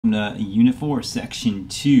Unit 4, Section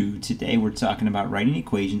 2. Today we're talking about writing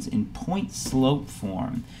equations in point-slope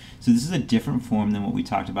form. So this is a different form than what we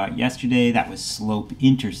talked about yesterday. That was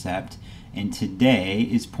slope-intercept. And today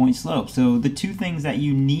is point-slope. So the two things that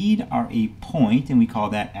you need are a point, and we call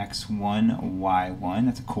that x1, y1.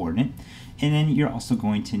 That's a coordinate. And then you're also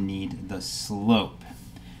going to need the slope.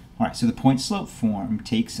 All right, so the point-slope form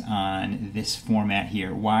takes on this format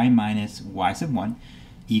here, y minus y sub 1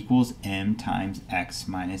 equals m times x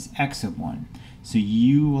minus x sub 1. So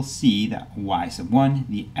you will see that y sub 1,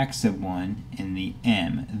 the x sub 1, and the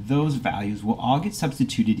m, those values will all get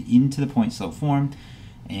substituted into the point slope form,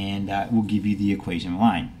 and that will give you the equation of a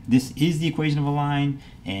line. This is the equation of a line,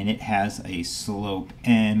 and it has a slope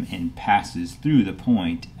m and passes through the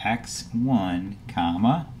point x1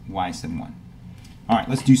 comma y sub 1. All right,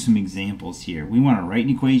 let's do some examples here. We want to write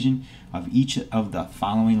an equation of each of the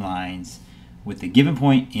following lines with the given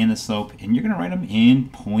point and the slope, and you're going to write them in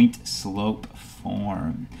point slope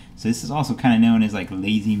form. So this is also kind of known as like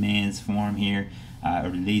lazy man's form here,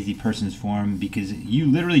 or lazy person's form, because you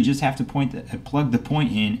literally just have to plug the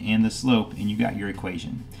point in and the slope, and you got your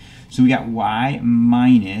equation. So we got y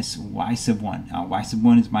minus y sub 1. Now y sub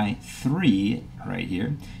 1 is my 3 right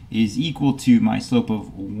here, is equal to my slope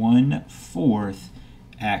of 1/4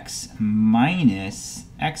 x minus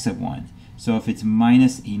x sub 1. So if it's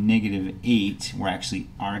minus a negative 8, we actually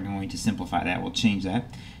are going to simplify that. We'll change that.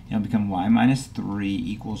 It'll become y minus 3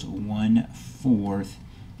 equals 1/4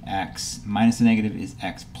 x minus the negative is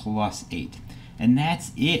x plus 8. And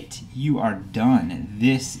that's it. You are done.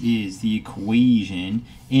 This is the equation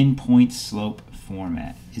in point slope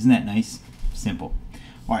format. Isn't that nice? Simple.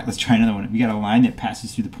 All right, let's try another one. We got a line that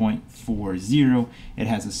passes through the point 4, 0. It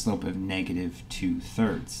has a slope of negative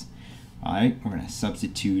 2/3. All right, we're going to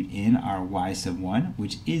substitute in our y sub 1,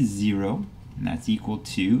 which is 0, and that's equal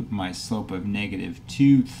to my slope of negative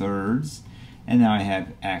 2/3, and now I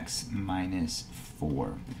have x minus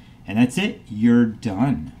 4. And that's it. You're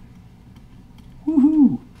done.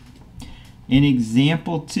 Woohoo! In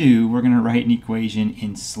example 2, we're going to write an equation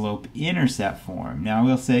in slope-intercept form. Now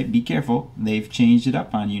we'll say, be careful, they've changed it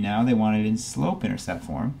up on you now. They want it in slope-intercept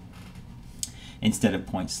form instead of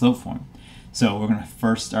point-slope form. So we're going to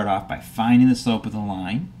first start off by finding the slope of the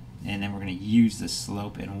line, and then we're going to use the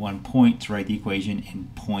slope in one point to write the equation in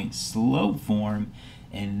point-slope form,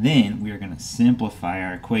 and then we are going to simplify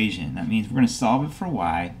our equation. That means we're going to solve it for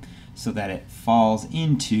y so that it falls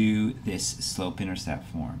into this slope-intercept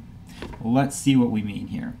form. Well, let's see what we mean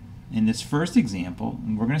here. In this first example,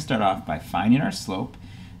 we're going to start off by finding our slope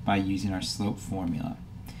by using our slope formula.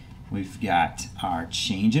 We've got our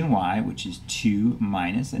change in y, which is 2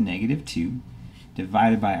 minus a negative 2,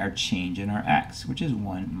 divided by our change in our x, which is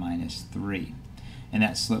 1 minus 3. And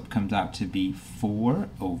that slope comes out to be 4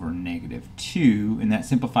 over negative 2, and that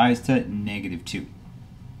simplifies to negative 2.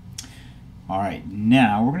 All right,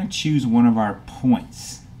 now we're going to choose one of our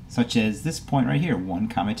points, such as this point right here, 1,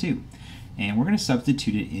 2. And we're going to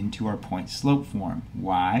substitute it into our point slope form.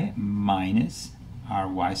 Y minus our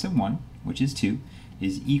y sub 1, which is 2,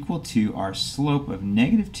 is equal to our slope of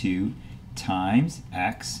negative 2 times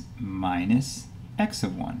x minus x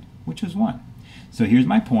sub 1, which was 1. So here's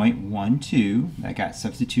my point, 1, 2, that got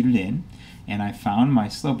substituted in, and I found my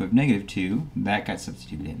slope of negative 2, that got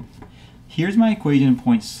substituted in. Here's my equation in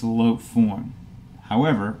point slope form.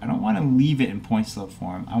 However, I don't want to leave it in point slope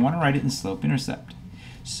form. I want to write it in slope intercept.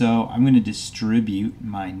 So I'm going to distribute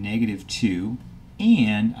my negative 2,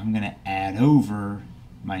 and I'm going to add over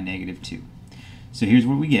my negative 2. So here's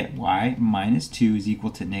what we get. Y minus 2 is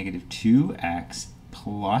equal to negative 2x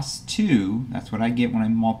plus 2. That's what I get when I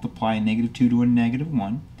multiply a negative 2 to a negative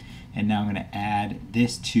 1. And now I'm going to add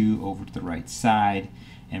this 2 over to the right side.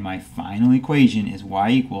 And my final equation is y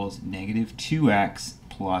equals negative 2x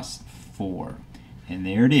plus 4. And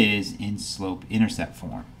there it is in slope-intercept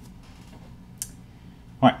form.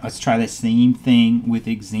 All right, let's try the same thing with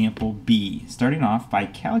example B, starting off by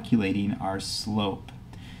calculating our slope.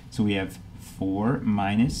 So we have 4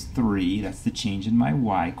 minus 3, that's the change in my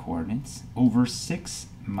y coordinates, over 6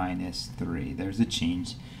 minus 3. There's a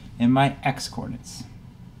change in my x coordinates.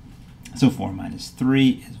 So 4 minus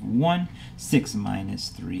 3 is 1, 6 minus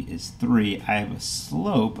 3 is 3. I have a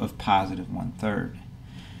slope of positive 1/3.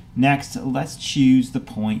 Next, let's choose the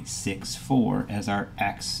point 6, 4 as our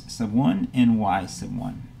x sub 1 and y sub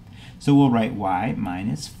 1. So we'll write y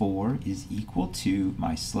minus 4 is equal to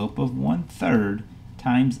my slope of 1/3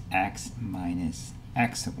 times x minus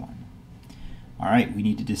x sub 1. All right, we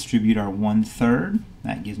need to distribute our 1/3.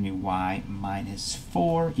 That gives me y minus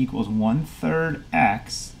 4 equals 1/3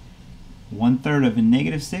 x. 1/3 of a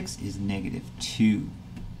negative 6 is negative 2.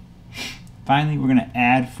 Finally, we're going to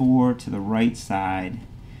add 4 to the right side,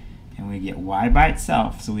 and we get y by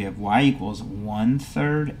itself. So we have y equals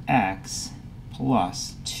 1/3 x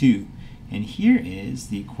plus 2. And here is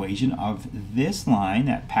the equation of this line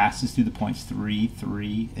that passes through the points 3,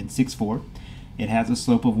 3, and 6, 4. It has a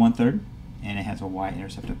slope of 1/3, and it has a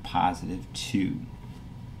y-intercept of positive 2.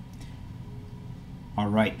 All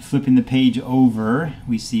right, flipping the page over,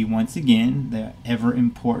 we see once again the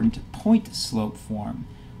ever-important point-slope form.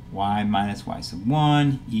 Y minus y sub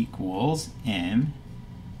 1 equals m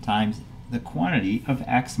times the quantity of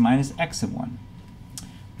x minus x sub 1.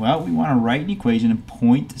 Well, we want to write an equation in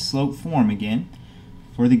point-slope form again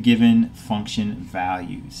for the given function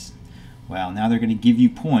values. Well, now they're going to give you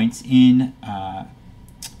points in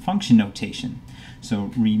function notation.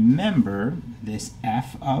 So remember, this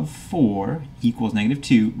f of 4 equals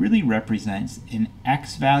 -2 really represents an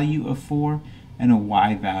x value of 4 and a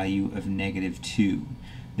y value of -2.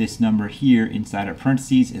 This number here inside our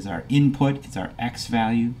parentheses is our input, it's our x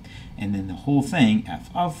value, and then the whole thing, f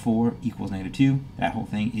of 4 equals -2, that whole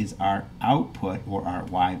thing is our output or our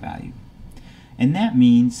y value. And that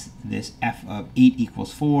means this f of 8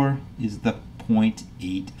 equals 4 is the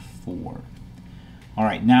 0.84. All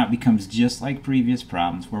right, now it becomes just like previous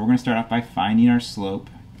problems where we're going to start off by finding our slope.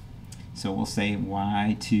 So we'll say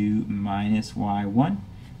y2 minus y1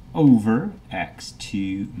 over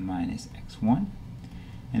x2 minus x1.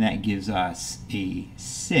 And that gives us a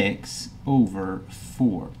 6 over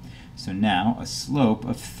 4. So now a slope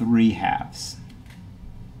of 3/2.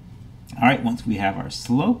 All right, once we have our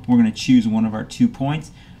slope, we're going to choose one of our 2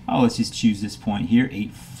 points. Oh, let's just choose this point here,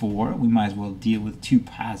 8, 4. We might as well deal with 2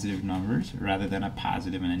 positive numbers rather than a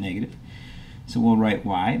positive and a negative. So we'll write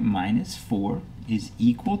y minus 4 is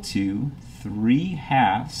equal to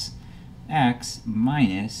 3/2 x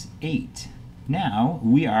minus 8. Now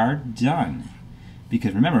we are done.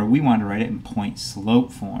 Because remember, we want to write it in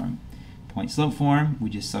point-slope form. Point-slope form, we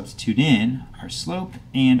just substitute in our slope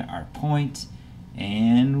and our point,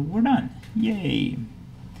 and we're done. Yay!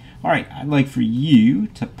 All right, I'd like for you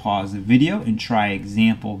to pause the video and try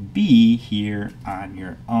example B here on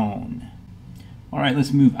your own. All right,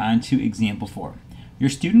 let's move on to example 4. Your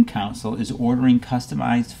student council is ordering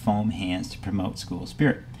customized foam hands to promote school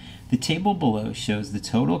spirit. The table below shows the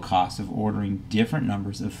total cost of ordering different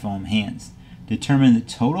numbers of foam hands. Determine the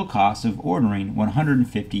total cost of ordering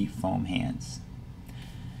 150 foam hands.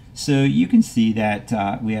 So you can see that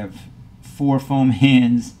we have 4 foam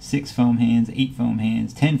hands, 6 foam hands, 8 foam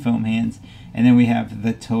hands, 10 foam hands, and then we have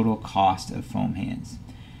the total cost of foam hands.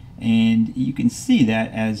 And you can see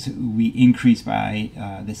that as we increase by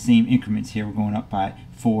the same increments here, we're going up by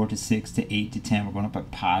 4 to 6 to 8 to 10. We're going up by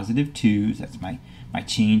positive 2s. That's my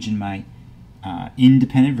change in my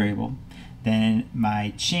independent variable. Then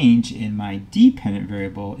my change in my dependent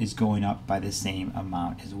variable is going up by the same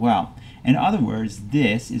amount as well. In other words,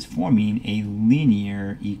 this is forming a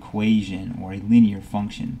linear equation or a linear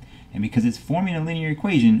function. And because it's forming a linear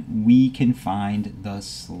equation, we can find the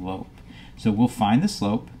slope. So we'll find the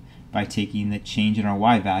slope by taking the change in our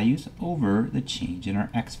y values over the change in our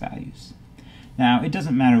x values. Now, it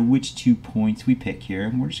doesn't matter which 2 points we pick here.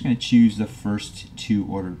 We're just going to choose the first 2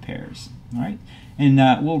 ordered pairs. All right, and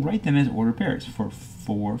we'll write them as ordered pairs. For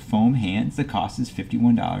 4 foam hands, the cost is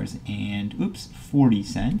 $51 and 40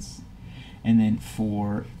 cents. And then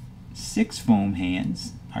for 6 foam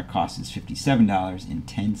hands, our cost is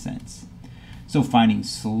 $57.10. So finding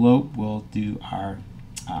slope, we'll do our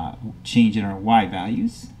change in our y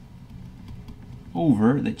values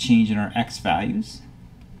over the change in our x values,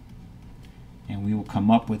 and we will come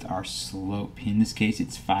up with our slope. In this case,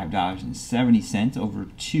 it's $5.70 over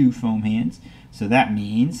 2 foam hands. So that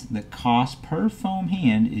means the cost per foam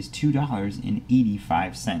hand is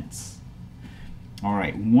 $2.85. All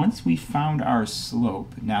right, once we found our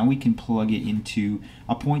slope, now we can plug it into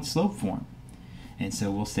a point-slope form. And so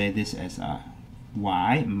we'll say this as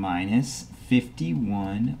y minus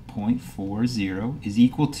 51.40 is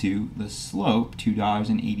equal to the slope,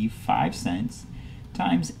 $2.85,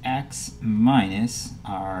 times x minus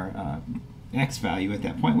our x value at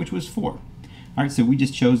that point, which was 4. All right, so we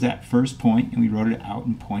just chose that first point and we wrote it out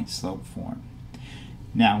in point-slope form.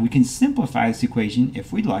 Now, we can simplify this equation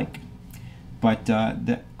if we'd like, but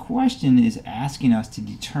the question is asking us to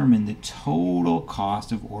determine the total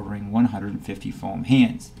cost of ordering 150 foam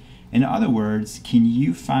hands. In other words, can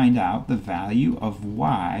you find out the value of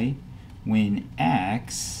y when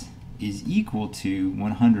x is equal to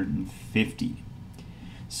 150?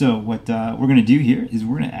 So what we're going to do here is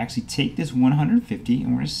we're going to actually take this 150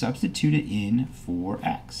 and we're going to substitute it in for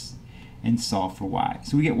x and solve for y.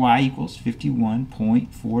 So we get y equals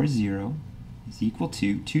 51.40 is equal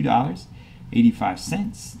to $2 85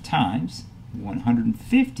 cents times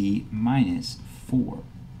 150 minus 4.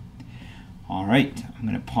 All right, I'm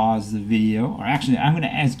going to pause the video, or actually I'm going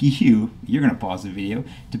to ask you, you're going to pause the video,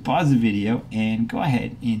 to pause the video and go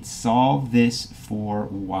ahead and solve this for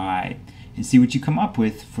y and see what you come up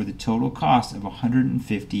with for the total cost of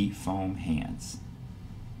 150 foam hands.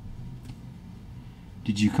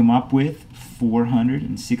 Did you come up with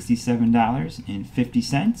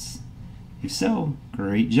 $467.50? If so,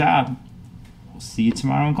 great job. We'll see you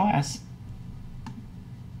tomorrow in class.